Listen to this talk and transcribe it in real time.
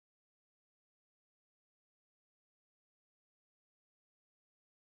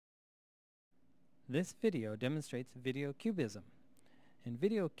This video demonstrates video cubism. In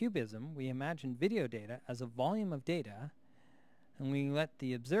video cubism, we imagine video data as a volume of data, and we let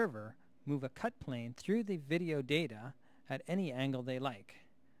the observer move a cut plane through the video data at any angle they like.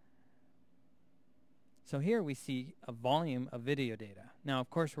 So here we see a volume of video data. Now, of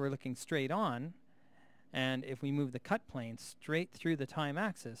course, we're looking straight on, and if we move the cut plane straight through the time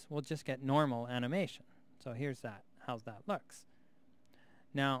axis, we'll just get normal animation. So here's how that looks.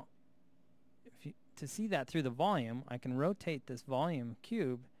 Now, to see that through the volume, I can rotate this volume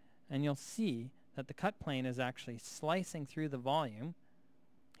cube, and you'll see that the cut plane is actually slicing through the volume.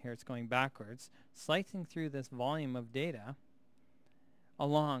 Here it's going backwards, slicing through this volume of data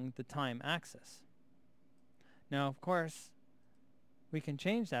along the time axis. Now, of course, we can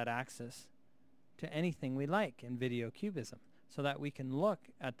change that axis to anything we like in video cubism, so that we can look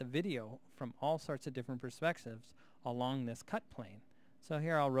at the video from all sorts of different perspectives along this cut plane. So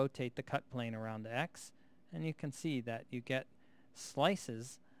here I'll rotate the cut plane around the X, and you can see that you get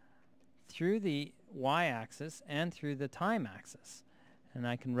slices through the Y-axis and through the time axis. And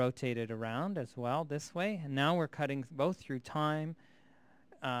I can rotate it around as well this way, and now we're cutting both through time,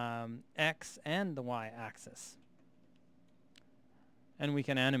 X, and the Y-axis. And we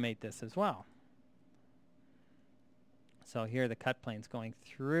can animate this as well. So here the cut plane's going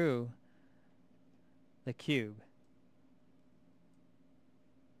through the cube.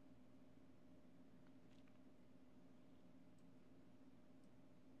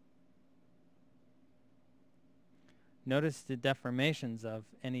 Notice the deformations of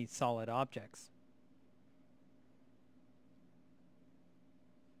any solid objects.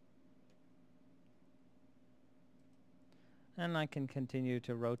 And I can continue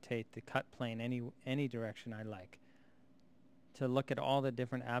to rotate the cut plane any direction I like to look at all the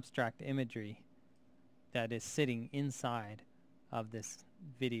different abstract imagery that is sitting inside of this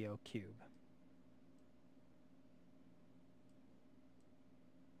video cube.